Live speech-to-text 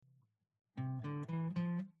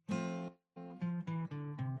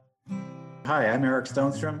Hi, I'm Eric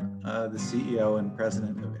Stonestrom, the CEO and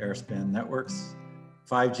president of Airspan Networks.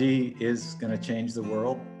 5G is going to change the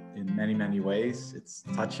world in many, many ways. It's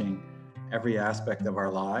touching every aspect of our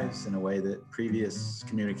lives in a way that previous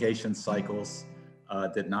communication cycles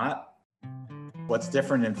did not. What's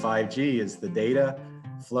different in 5G is the data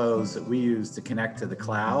flows that we use to connect to the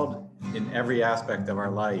cloud in every aspect of our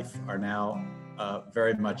life are now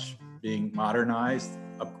very much being modernized,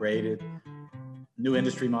 upgraded. New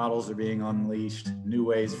industry models are being unleashed, new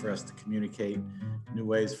ways for us to communicate, new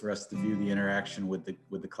ways for us to view the interaction with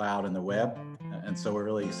the cloud and the web. And so we're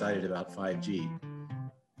really excited about 5G.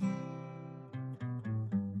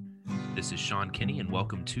 This is Sean Kinney, and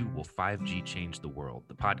welcome to Will 5G Change the World,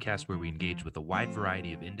 the podcast where we engage with a wide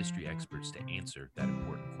variety of industry experts to answer that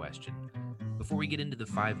important question. Before we get into the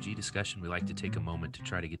 5G discussion, we like to take a moment to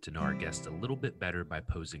try to get to know our guests a little bit better by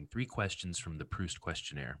posing 3 questions from the Proust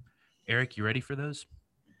questionnaire. Eric, you ready for those?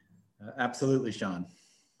 Absolutely, Sean.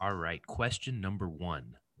 All right. Question number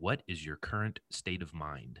 1. What is your current state of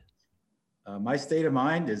mind? My state of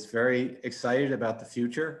mind is very excited about the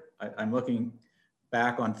future. I'm looking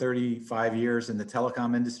back on 35 years in the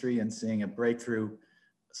telecom industry and seeing a breakthrough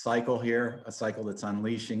cycle here, a cycle that's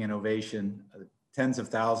unleashing innovation, tens of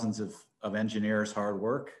thousands of engineers' hard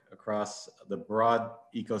work across the broad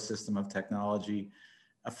ecosystem of technology,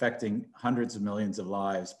 affecting hundreds of millions of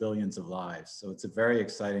lives, billions of lives. So it's a very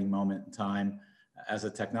exciting moment in time as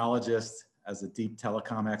a technologist, as a deep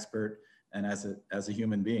telecom expert, and as a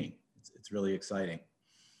human being. It's really exciting.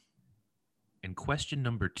 And question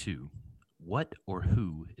number 2, what or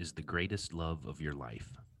who is the greatest love of your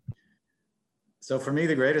life? So for me,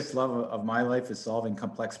 the greatest love of my life is solving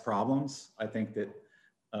complex problems. I think that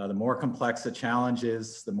the more complex a challenge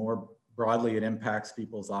is, the more broadly it impacts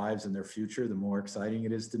people's lives and their future, the more exciting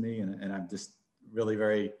it is to me. And I'm just really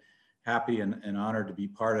very happy and honored to be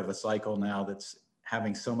part of a cycle now that's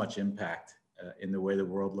having so much impact in the way the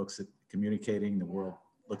world looks at communicating, the world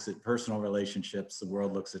looks at personal relationships, the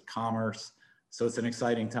world looks at commerce. So it's an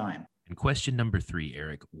exciting time. And question number 3,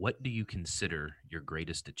 Eric, what do you consider your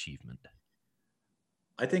greatest achievement?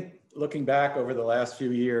 I think looking back over the last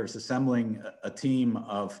few years, assembling a team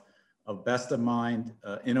of best of mind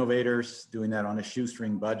innovators, doing that on a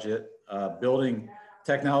shoestring budget, building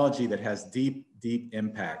technology that has deep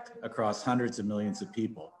impact across hundreds of millions of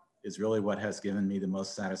people is really what has given me the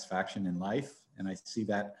most satisfaction in life. And I see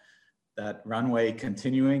that runway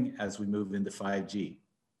continuing as we move into 5G.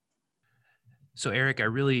 So, Eric, I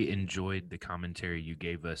really enjoyed the commentary you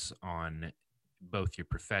gave us on both your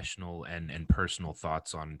professional and personal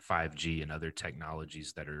thoughts on 5G and other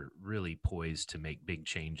technologies that are really poised to make big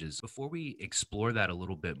changes. Before we explore that a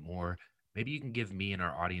little bit more, maybe you can give me and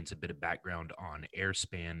our audience a bit of background on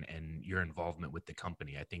Airspan and your involvement with the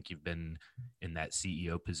company. I think you've been in that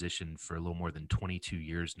CEO position for a little more than 22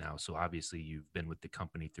 years now. So obviously you've been with the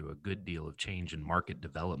company through a good deal of change and market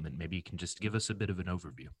development. Maybe you can just give us a bit of an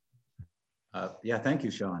overview. Yeah, thank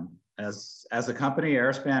you, Sean. As a company,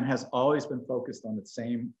 Airspan has always been focused on the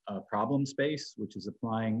same problem space, which is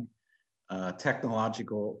applying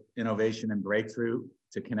technological innovation and breakthrough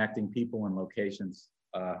to connecting people and locations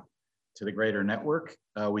to the greater network.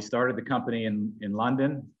 We started the company in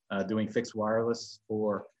London doing fixed wireless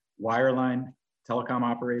for wireline telecom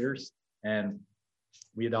operators. And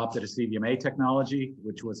we adopted a CDMA technology,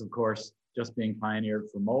 which was, of course, just being pioneered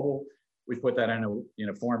for mobile. We put that in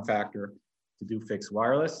a form factor to do fixed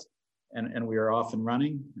wireless. And we are off and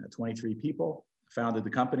running, 23 people, founded the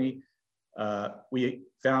company. We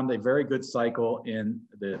found a very good cycle in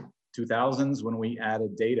the 2000s when we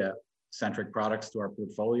added data-centric products to our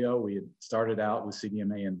portfolio. We had started out with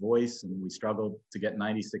CDMA and voice, and we struggled to get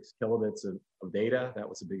 96 kilobits of data. That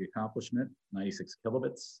was a big accomplishment, 96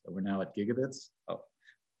 kilobits. We're now at gigabits,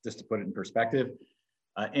 just to put it in perspective.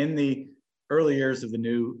 In the early years of the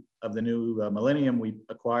new millennium, we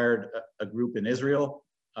acquired a group in Israel,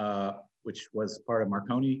 which was part of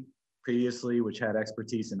Marconi previously, which had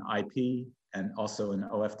expertise in IP and also in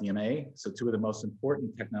OFDMA. So 2 of the most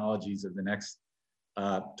important technologies of the next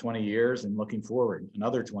 20 years and looking forward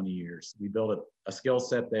another 20 years. We built a skill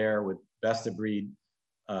set there with best of breed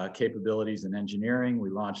capabilities in engineering. We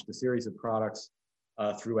launched a series of products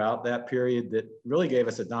throughout that period that really gave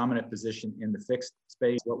us a dominant position in the fixed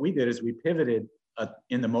space. What we did is we pivoted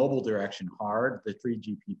in the mobile direction hard, the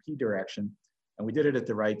 3GPP direction, and we did it at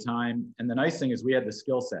the right time. And the nice thing is we had the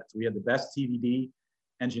skill sets. We had the best TDD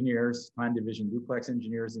engineers, time division duplex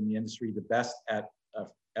engineers in the industry, the best at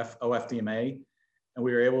OFDMA, and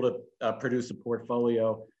we were able to produce a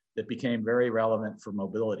portfolio that became very relevant for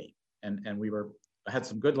mobility. And we had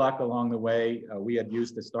some good luck along the way. We had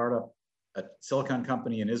used a startup a silicon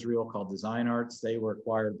company in Israel called Design Arts. They were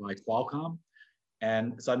acquired by Qualcomm.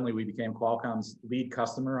 And suddenly we became Qualcomm's lead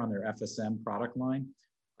customer on their FSM product line.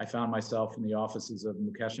 I found myself in the offices of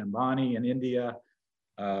Mukesh Ambani in India,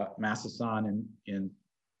 Masa-san in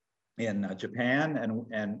Japan,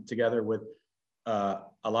 and together with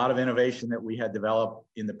a lot of innovation that we had developed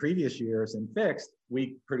in the previous years in fixed,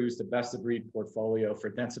 we produced a best of breed portfolio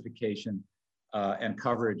for densification and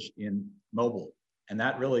coverage in mobile. And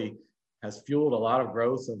that really has fueled a lot of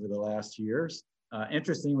growth over the last years.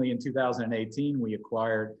 Interestingly, in 2018, we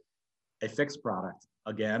acquired a fixed product.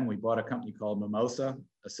 Again, we bought a company called Mimosa,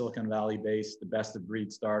 a Silicon Valley-based, the best of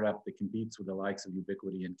breed startup that competes with the likes of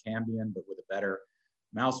Ubiquiti and Cambian, but with a better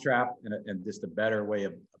mousetrap and just a better way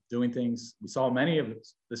of doing things. We saw many of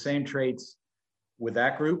the same traits with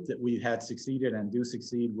that group that we had succeeded and do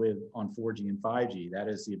succeed with on 4G and 5G. That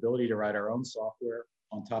is the ability to write our own software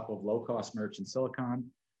on top of low-cost merchant silicon,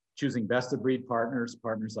 choosing best of breed partners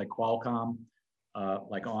like Qualcomm,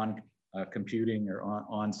 like on computing or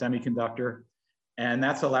on semiconductor. And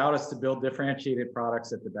that's allowed us to build differentiated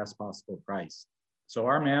products at the best possible price. So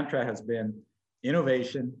our mantra has been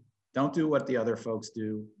innovation. Don't do what the other folks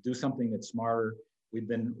do. Do something that's smarter. We've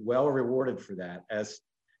been well rewarded for that, as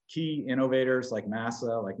key innovators like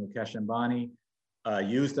Masa, like Mukesh Ambani,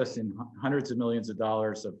 used us in hundreds of millions of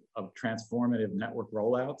dollars of transformative network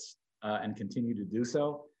rollouts and continue to do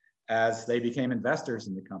so as they became investors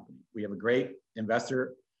in the company. We have a great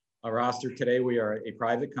investor roster today. We are a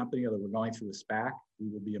private company, although we're going through a SPAC. We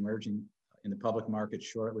will be emerging in the public market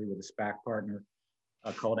shortly with a SPAC partner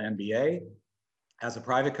called NBA. As a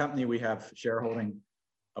private company, we have shareholding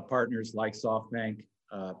partners like SoftBank,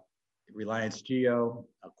 Reliance Jio,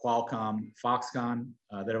 Qualcomm, Foxconn,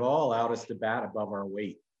 that have all allowed us to bat above our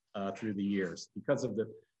weight through the years because of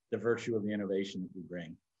the virtue of the innovation that we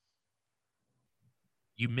bring.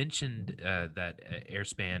 You mentioned that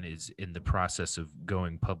Airspan is in the process of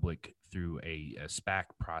going public through a SPAC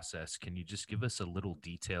process. Can you just give us a little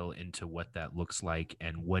detail into what that looks like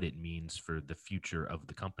and what it means for the future of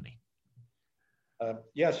the company?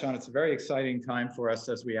 Yeah, Sean, it's a very exciting time for us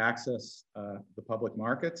as we access the public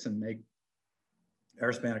markets and make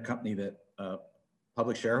Airspan a company that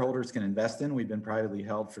public shareholders can invest in. We've been privately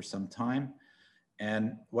held for some time.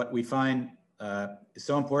 And what we find is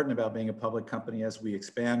so important about being a public company as we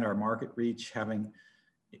expand our market reach, having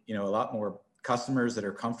a lot more customers that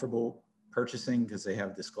are comfortable purchasing because they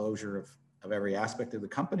have disclosure of every aspect of the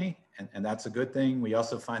company. And that's a good thing. We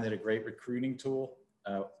also find it a great recruiting tool.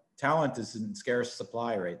 Talent is in scarce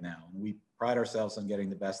supply right now. And we pride ourselves on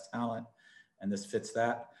getting the best talent, and this fits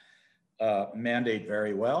that mandate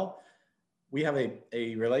very well. We have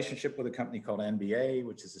a relationship with a company called NBA,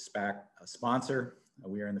 which is a SPAC sponsor.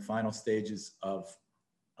 We are in the final stages of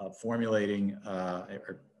formulating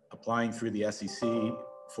or applying through the SEC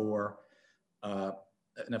for an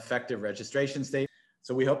effective registration statement.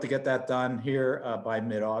 So we hope to get that done here by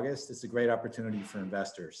mid-August. It's a great opportunity for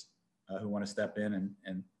investors who want to step in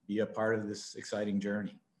and be a part of this exciting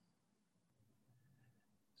journey.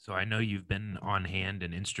 So I know you've been on hand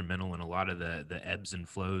and instrumental in a lot of the ebbs and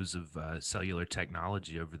flows of cellular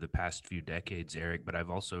technology over the past few decades, Eric, but I've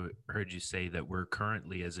also heard you say that we're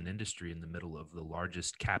currently as an industry in the middle of the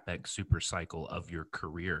largest CapEx super cycle of your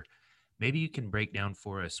career. Maybe you can break down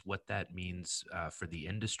for us what that means for the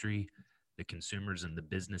industry, the consumers and the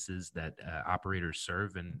businesses that operators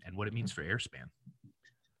serve, and what it means for Airspan.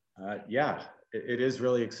 Yeah, it is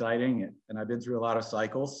really exciting. And I've been through a lot of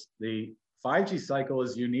cycles. The 5G cycle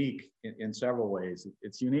is unique in several ways.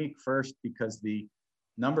 It's unique first because the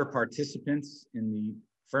number of participants in the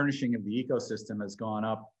furnishing of the ecosystem has gone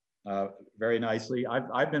up very nicely.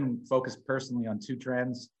 I've been focused personally on two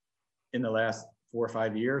trends in the last 4 or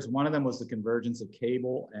 5 years. One of them was the convergence of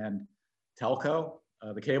cable and telco.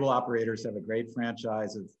 The cable operators have a great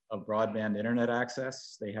franchise of broadband internet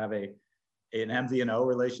access. They have an MVNO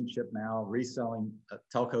relationship now, reselling a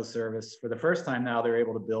telco service. For the first time now, they're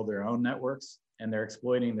able to build their own networks, and they're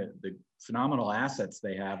exploiting the phenomenal assets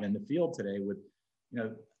they have in the field today with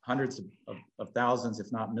hundreds of thousands,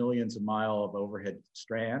 if not millions of miles of overhead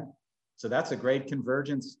strand. So that's a great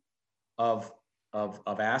convergence of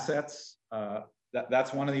assets.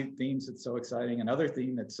 That's one of the themes that's so exciting. Another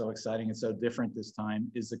theme that's so exciting and so different this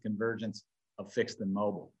time is the convergence of fixed and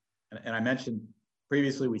mobile. And I mentioned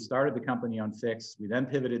previously, we started the company on fixed. We then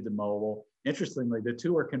pivoted to mobile. Interestingly, the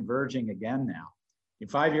two are converging again now.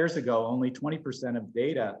 5 years ago, only 20% of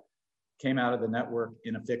data came out of the network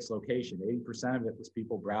in a fixed location. 80% of it was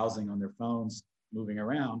people browsing on their phones, moving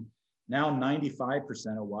around. Now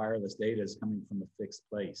 95% of wireless data is coming from a fixed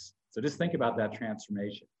place. So just think about that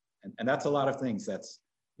transformation. And that's a lot of things. That's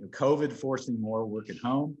COVID forcing more work at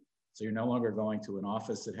home. So you're no longer going to an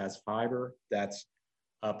office that has fiber. That's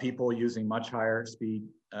people using much higher speed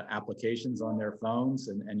applications on their phones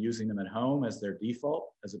and using them at home as their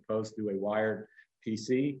default, as opposed to a wired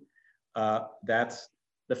PC. That's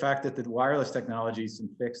the fact that the wireless technologies and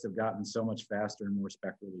fixed have gotten so much faster and more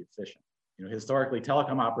spectrally efficient. Historically,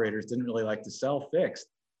 telecom operators didn't really like to sell fixed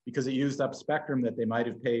because it used up spectrum that they might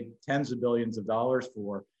have paid tens of billions of dollars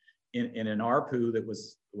for in an ARPU that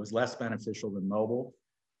was less beneficial than mobile.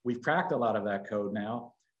 We've cracked a lot of that code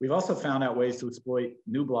now. We've also found out ways to exploit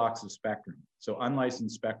new blocks of spectrum. So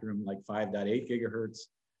unlicensed spectrum like 5.8 gigahertz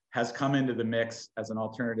has come into the mix as an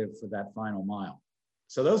alternative for that final mile.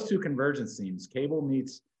 So those two convergence themes, cable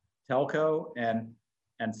meets telco and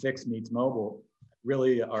fixed meets mobile,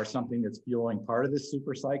 really are something that's fueling part of this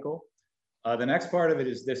super cycle. The next part of it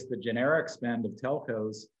is the generic spend of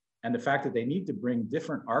telcos and the fact that they need to bring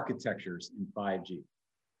different architectures in 5G.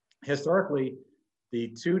 Historically, the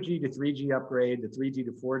 2G to 3G upgrade, the 3G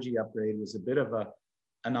to 4G upgrade was a bit of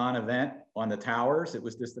a non-event on the towers. It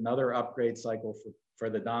was just another upgrade cycle for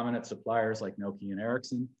the dominant suppliers like Nokia and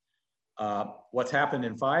Ericsson. What's happened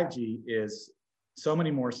in 5G is so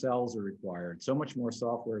many more cells are required, so much more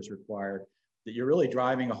software is required that you're really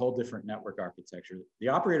driving a whole different network architecture. The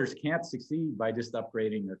operators can't succeed by just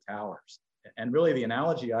upgrading their towers. And really the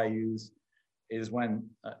analogy I use is when,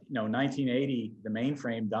 1980, the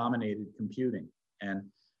mainframe dominated computing. And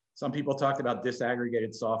some people talked about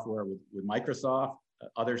disaggregated software with Microsoft.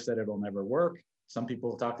 Others said it'll never work. Some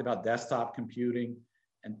people talked about desktop computing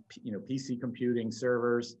and PC computing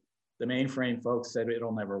servers. The mainframe folks said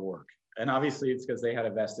it'll never work. And obviously it's because they had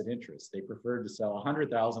a vested interest. They preferred to sell a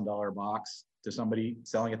 $100,000 box to somebody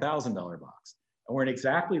selling a $1,000 box. And we're at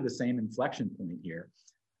exactly the same inflection point here.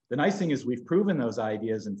 The nice thing is we've proven those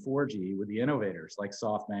ideas in 4G with the innovators like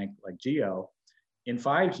SoftBank, like Jio. In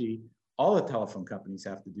 5G, all the telephone companies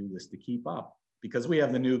have to do this to keep up because we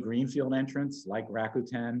have the new greenfield entrants like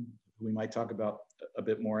Rakuten, who we might talk about a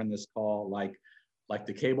bit more in this call, like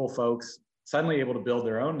the cable folks, suddenly able to build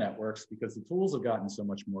their own networks because the tools have gotten so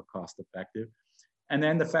much more cost effective. And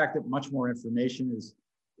then the fact that much more information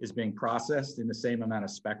is being processed in the same amount of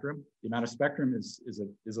spectrum. The amount of spectrum is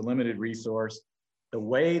a limited resource. The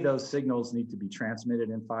way those signals need to be transmitted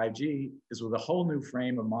in 5G is with a whole new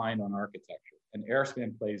frame of mind on architecture, and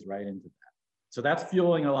Airspan plays right into that. So that's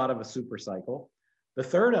fueling a lot of a super cycle. The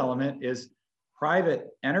third element is private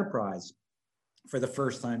enterprise for the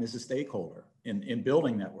first time as a stakeholder in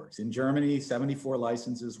building networks. In Germany, 74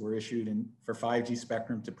 licenses were issued for 5G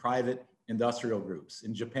spectrum to private industrial groups.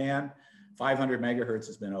 In Japan, 500 megahertz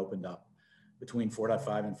has been opened up between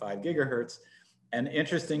 4.5 and 5 gigahertz. And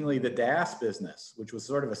interestingly, the DAS business, which was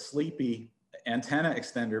sort of a sleepy antenna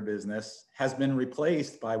extender business, has been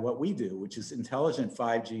replaced by what we do, which is intelligent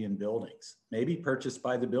 5G in buildings, maybe purchased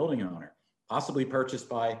by the building owner, possibly purchased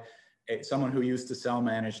by someone who used to sell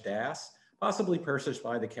managed DAS, possibly purchased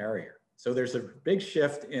by the carrier. So there's a big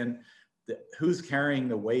shift in who's carrying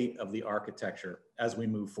the weight of the architecture as we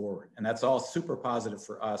move forward. And that's all super positive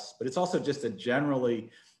for us, but it's also just a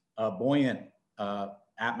generally buoyant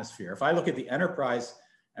atmosphere. If I look at the enterprise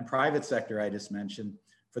and private sector I just mentioned,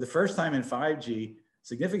 for the first time in 5G,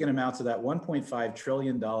 significant amounts of that $1.5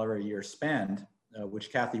 trillion a year spend,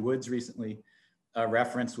 which Kathy Woods recently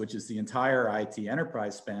referenced, which is the entire IT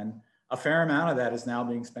enterprise spend, a fair amount of that is now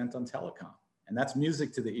being spent on telecom. And that's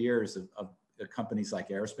music to the ears of companies like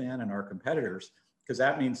Airspan and our competitors, because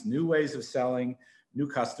that means new ways of selling, new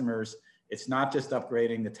customers. It's not just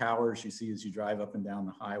upgrading the towers you see as you drive up and down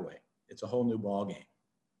the highway. It's a whole new ballgame.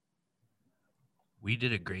 We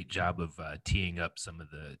did a great job of teeing up some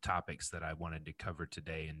of the topics that I wanted to cover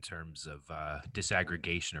today in terms of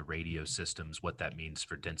disaggregation of radio systems, what that means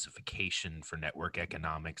for densification, for network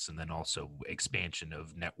economics, and then also expansion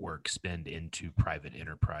of network spend into private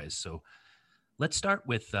enterprise. So let's start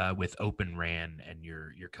with Open RAN and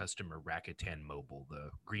your customer Rakuten Mobile.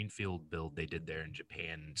 The greenfield build they did there in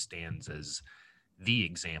Japan stands as the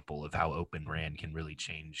example of how Open RAN can really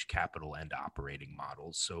change capital and operating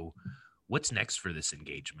models. So what's next for this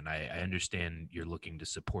engagement? I understand you're looking to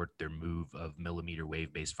support their move of millimeter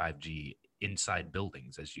wave-based 5G inside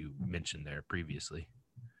buildings, as you mentioned there previously.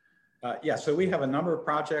 Yeah, so we have a number of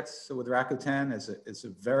projects with Rakuten. It's a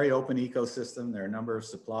very open ecosystem. There are a number of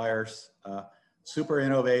suppliers, super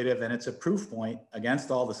innovative, and it's a proof point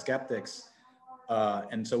against all the skeptics.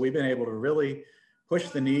 And so we've been able to really push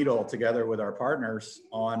the needle together with our partners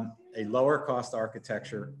on a lower cost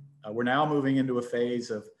architecture. We're now moving into a phase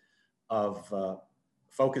of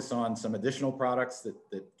focus on some additional products that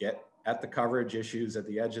get at the coverage issues at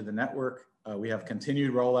the edge of the network. We have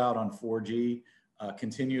continued rollout on 4G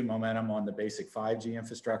continued momentum on the basic 5G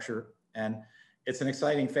infrastructure. And it's an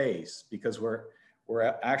exciting phase because we're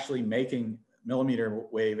actually making millimeter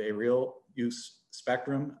wave a real use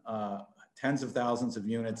spectrum, tens of thousands of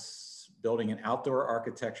units, building an outdoor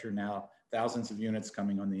architecture now, thousands of units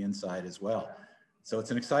coming on the inside as well. So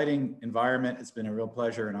it's an exciting environment. It's been a real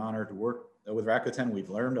pleasure and honor to work with Rakuten. We've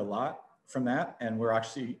learned a lot from that, and we're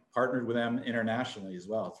actually partnered with them internationally as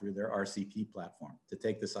well through their RCP platform to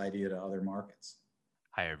take this idea to other markets.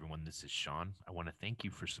 Hi, everyone. This is Sean. I want to thank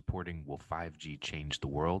you for supporting Will 5G Change the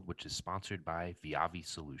World, which is sponsored by Viavi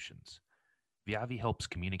Solutions. Viavi helps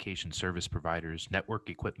communication service providers, network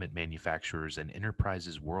equipment manufacturers, and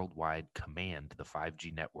enterprises worldwide command the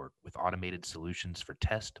 5G network with automated solutions for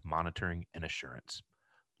test, monitoring, and assurance.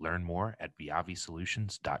 Learn more at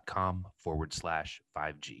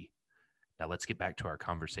viavisolutions.com/5G. Now let's get back to our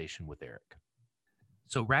conversation with Eric.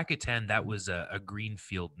 So Rakuten, that was a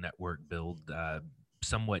greenfield network build,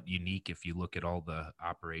 somewhat unique if you look at all the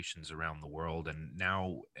operations around the world. And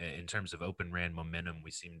now in terms of Open RAN momentum, we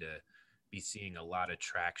seem to be seeing a lot of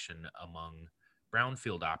traction among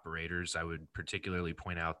brownfield operators. I would particularly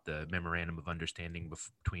point out the memorandum of understanding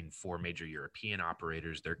between 4 major European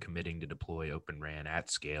operators. They're committing to deploy Open RAN at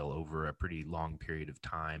scale over a pretty long period of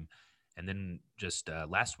time. And then just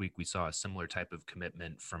last week, we saw a similar type of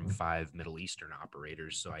commitment from 5 Middle Eastern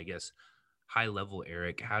operators. So I guess high level,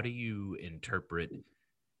 Eric, how do you interpret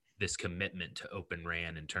this commitment to Open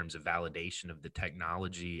RAN in terms of validation of the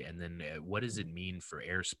technology? And then what does it mean for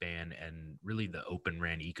Airspan and really the Open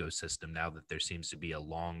RAN ecosystem now that there seems to be a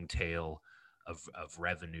long tail of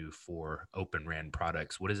revenue for Open RAN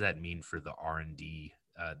products? What does that mean for the R&D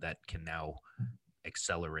that can now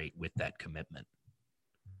accelerate with that commitment?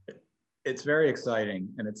 It's very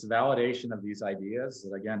exciting, and it's a validation of these ideas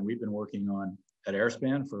that, again, we've been working on at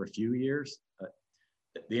Airspan for a few years.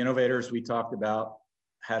 The innovators we talked about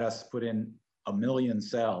had us put in 1 million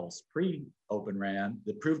cells pre-Open RAN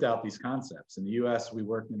that proved out these concepts. In the US, we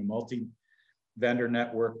worked in a multi-vendor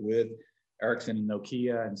network with Ericsson and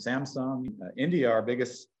Nokia and Samsung. India, our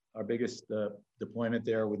biggest deployment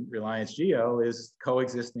there with Reliance Jio is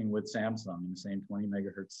coexisting with Samsung in the same 20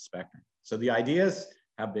 megahertz spectrum. So the ideas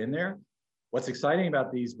have been there. What's exciting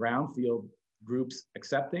about these brownfield groups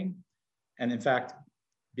accepting, and in fact,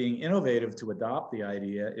 being innovative to adopt the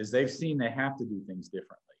idea, is they've seen they have to do things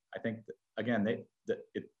differently. I think, that, again,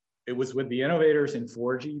 it was with the innovators in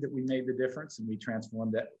 4G that we made the difference, and we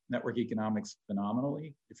transformed that network economics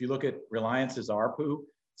phenomenally. If you look at Reliance's ARPU,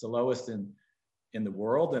 it's the lowest in the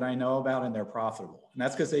world that I know about, and they're profitable. And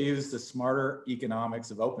that's because they use the smarter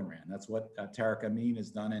economics of Open RAN. That's what Tarek Amin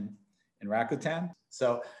has done in Rakuten.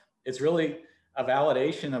 So it's really a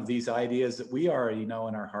validation of these ideas that we already know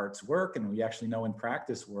in our hearts work, and we actually know in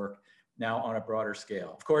practice work now on a broader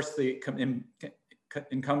scale. Of course, the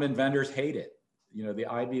incumbent vendors hate it. You know, the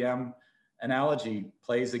IBM analogy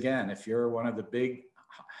plays again. If you're one of the big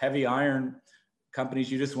heavy iron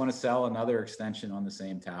companies, you just want to sell another extension on the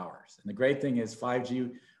same towers. And the great thing is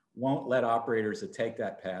 5G won't let operators that take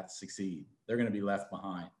that path succeed. They're going to be left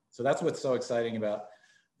behind. So that's what's so exciting about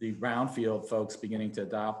the brownfield folks beginning to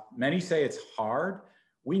adopt. Many say it's hard.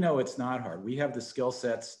 We know it's not hard. We have the skill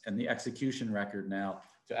sets and the execution record now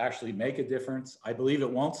to actually make a difference. I believe it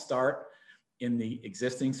won't start in the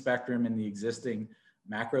existing spectrum, in the existing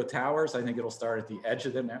macro towers. I think it'll start at the edge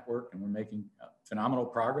of the network, and we're making phenomenal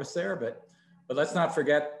progress there. But let's not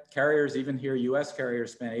forget carriers, even here, US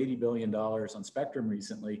carriers spent $80 billion on spectrum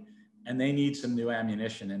recently, and they need some new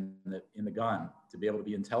ammunition in the gun to be able to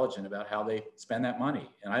be intelligent about how they spend that money.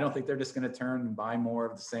 And I don't think they're just going to turn and buy more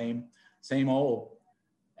of the same old.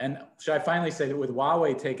 And should I finally say that with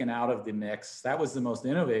Huawei taken out of the mix, that was the most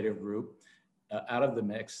innovative group out of the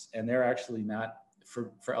mix, and they're actually not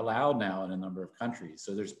for allowed now in a number of countries.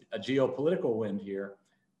 So there's a geopolitical wind here.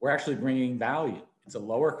 We're actually bringing value. It's a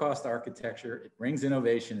lower cost architecture. It brings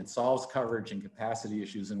innovation. It solves coverage and capacity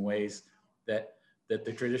issues in ways that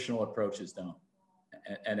the traditional approaches don't.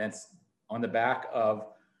 And it's on the back of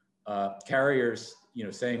carriers,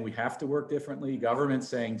 saying we have to work differently, governments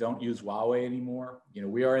saying don't use Huawei anymore.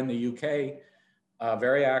 We are in the UK,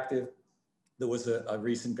 very active. There was a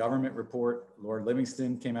recent government report. Lord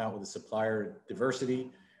Livingston came out with a supplier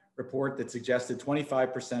diversity report that suggested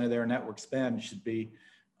 25% of their network spend should be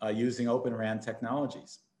using Open RAN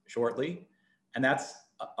technologies shortly. And that's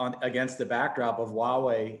against the backdrop of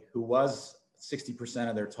Huawei, who was 60%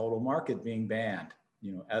 of their total market being banned,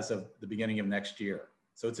 as of the beginning of next year.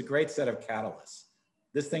 So it's a great set of catalysts.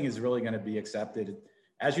 This thing is really going to be accepted.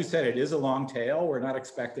 As you said, it is a long tail. We're not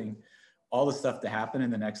expecting all the stuff to happen in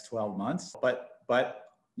the next 12 months, but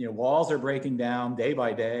walls are breaking down day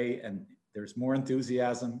by day, and There's more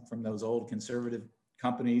enthusiasm from those old conservative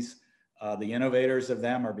companies. The innovators of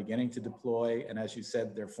them are beginning to deploy. And as you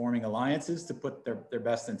said, they're forming alliances to put their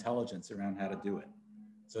best intelligence around how to do it.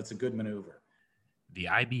 So it's a good maneuver. The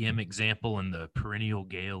IBM example and the perennial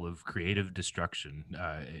gale of creative destruction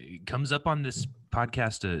it comes up on this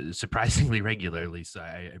podcast surprisingly regularly. So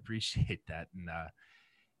I appreciate that. And,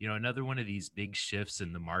 another one of these big shifts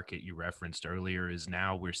in the market you referenced earlier is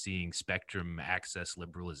now we're seeing spectrum access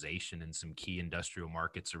liberalization in some key industrial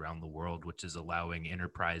markets around the world, which is allowing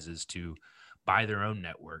enterprises to buy their own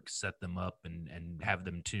networks, set them up, and have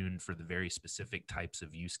them tuned for the very specific types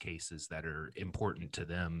of use cases that are important to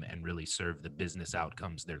them and really serve the business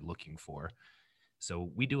outcomes they're looking for.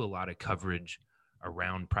 So we do a lot of coverage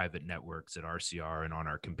around private networks at RCR and on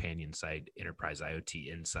our companion site, Enterprise IoT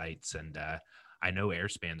Insights. And I know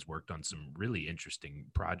Airspan's worked on some really interesting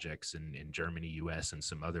projects in Germany, US, and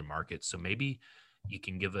some other markets. So maybe you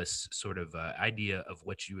can give us sort of an idea of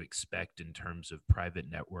what you expect in terms of private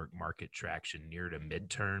network market traction near to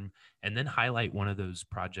midterm, and then highlight one of those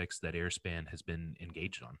projects that Airspan has been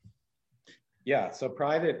engaged on. Yeah, so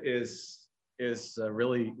private is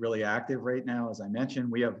really, really active right now. As I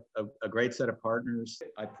mentioned, we have a great set of partners.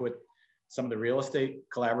 I put some of the real estate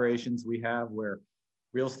collaborations we have where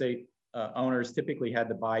real estate owners typically had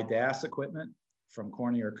to buy DAS equipment from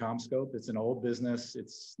Corning or CommScope. It's an old business.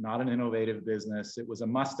 It's not an innovative business. It was a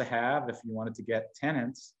must to have. If you wanted to get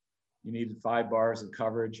tenants, you needed 5 bars of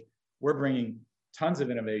coverage. We're bringing tons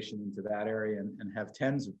of innovation into that area and have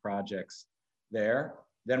tens of projects there.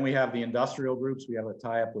 Then we have the industrial groups. We have a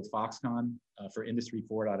tie-up with Foxconn for Industry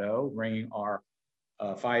 4.0, bringing our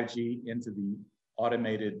 5G into the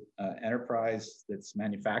automated enterprise that's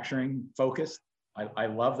manufacturing focused. I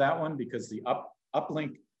love that one because the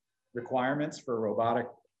uplink requirements for robotic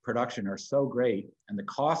production are so great, and the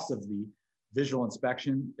cost of the visual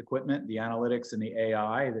inspection equipment, the analytics and the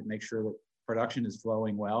AI that make sure that production is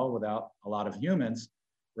flowing well without a lot of humans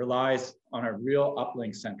relies on a real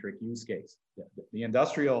uplink centric use case. The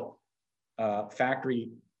industrial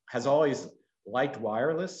factory has always liked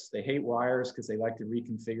wireless. They hate wires because they like to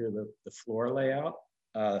reconfigure the floor layout.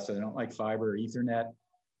 So they don't like fiber or Ethernet.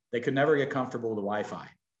 They could never get comfortable with the Wi-Fi.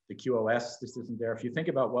 The QoS just isn't there. If you think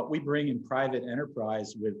about what we bring in private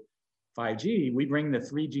enterprise with 5G, we bring the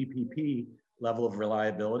 3GPP level of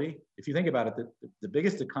reliability. If you think about it, the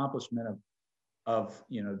biggest accomplishment of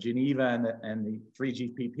Geneva and the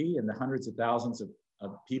 3GPP and the hundreds of thousands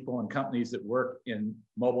of people and companies that work in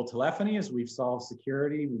mobile telephony is we've solved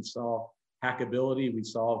security, we've solved hackability, we've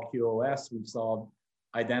solved QoS, we've solved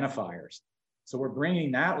identifiers. So we're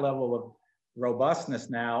bringing that level of robustness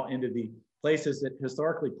now into the places that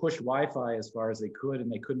historically pushed Wi-Fi as far as they could,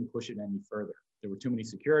 and they couldn't push it any further. There were too many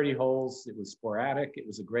security holes. It was sporadic. It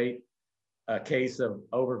was a great case of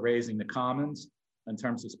overgrazing the commons in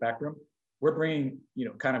terms of spectrum. We're bringing,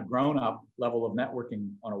 kind of grown-up level of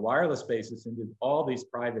networking on a wireless basis into all these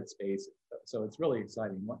private spaces. So it's really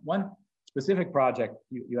exciting. One specific project,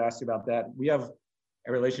 you asked about that. We have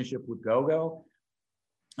a relationship with Gogo.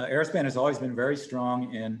 Airspan has always been very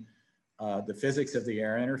strong in the physics of the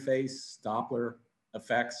air interface, Doppler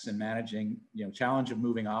effects, and managing, challenge of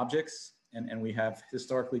moving objects. And we have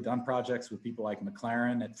historically done projects with people like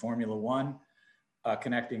McLaren at Formula One,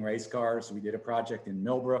 connecting race cars. We did a project in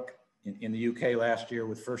Millbrook in the UK last year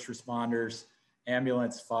with first responders,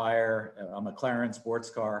 ambulance, fire, a McLaren sports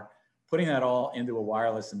car, putting that all into a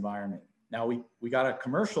wireless environment. Now we got a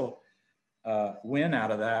commercial win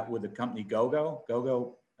out of that with the company Gogo.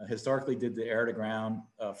 Gogo historically did the air to ground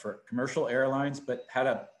for commercial airlines, but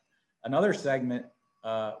had another segment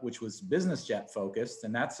which was business jet focused,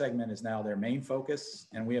 and that segment is now their main focus.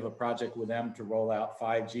 And we have a project with them to roll out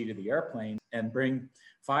 5G to the airplane and bring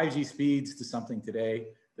 5G speeds to something today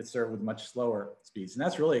that serve with much slower speeds. And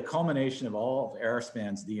that's really a culmination of all of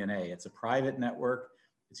Airspan's DNA. It's a private network.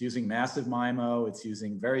 It's using massive MIMO. It's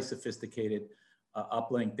using very sophisticated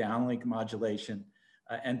uplink, downlink modulation,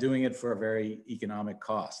 and doing it for a very economic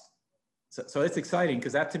cost. So it's exciting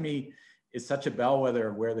because that to me is such a bellwether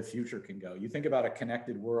of where the future can go. You think about a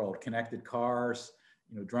connected world, connected cars,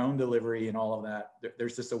 drone delivery and all of that.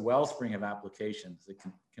 There's just a wellspring of applications that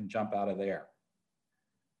can jump out of there.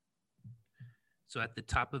 So at the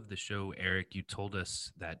top of the show, Eric, you told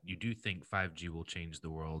us that you do think 5G will change the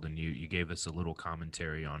world, and you gave us a little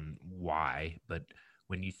commentary on why. But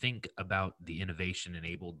when you think about the innovation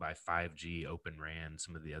enabled by 5G, Open RAN,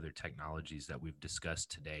 some of the other technologies that we've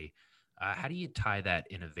discussed today, how do you tie that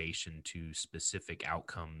innovation to specific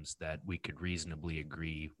outcomes that we could reasonably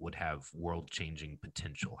agree would have world-changing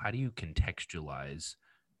potential? How do you contextualize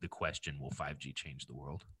the question, will 5G change the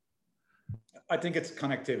world? I think it's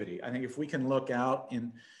connectivity. I think if we can look out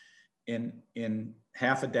in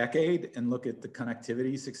half a decade and look at the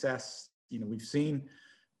connectivity success, we've seen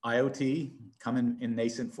IoT come in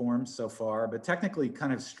nascent forms so far, but technically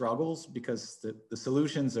kind of struggles because the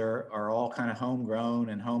solutions are all kind of homegrown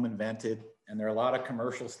and home invented, and there are a lot of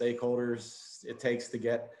commercial stakeholders it takes to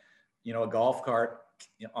get, a golf cart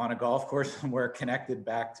on a golf course somewhere connected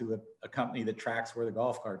back to a company that tracks where the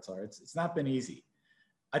golf carts are. It's not been easy.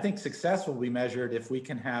 I think success will be measured if we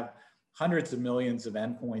can have hundreds of millions of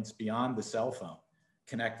endpoints beyond the cell phone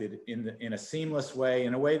connected in a seamless way,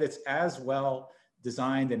 in a way that's as well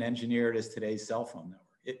designed and engineered as today's cell phone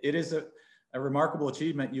network. It is a remarkable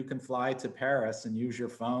achievement. You can fly to Paris and use your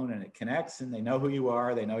phone and it connects and they know who you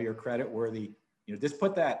are, they know you're credit worthy. Just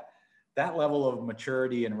put that level of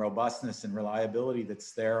maturity and robustness and reliability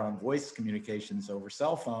that's there on voice communications over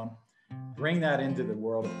cell phone, bring that into the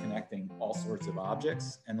world of connecting all sorts of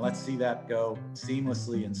objects, and let's see that go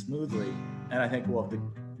seamlessly and smoothly. And I think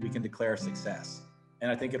we can declare success.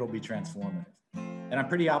 And I think it'll be transformative. And I'm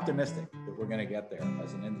pretty optimistic that we're going to get there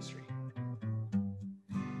as an industry.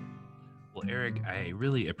 Well, Eric, I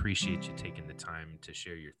really appreciate you taking the time to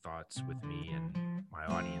share your thoughts with me and my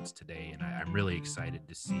audience today. And I'm really excited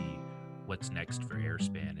to see what's next for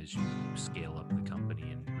Airspan as you scale up the company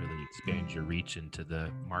and really expand your reach into the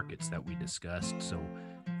markets that we discussed. So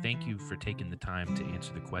thank you for taking the time to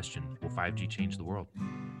answer the question, will 5G change the world?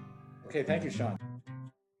 Okay, thank you, Sean.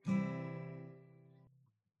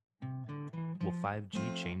 Will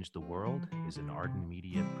 5G Change the World is an Arden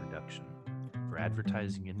Media production. For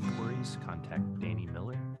advertising inquiries, contact Danny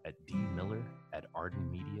Miller at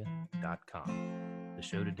dmiller@ardenmedia.com. The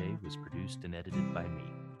show today was produced and edited by me,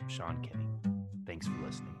 Sean Kenny. Thanks for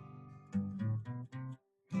listening.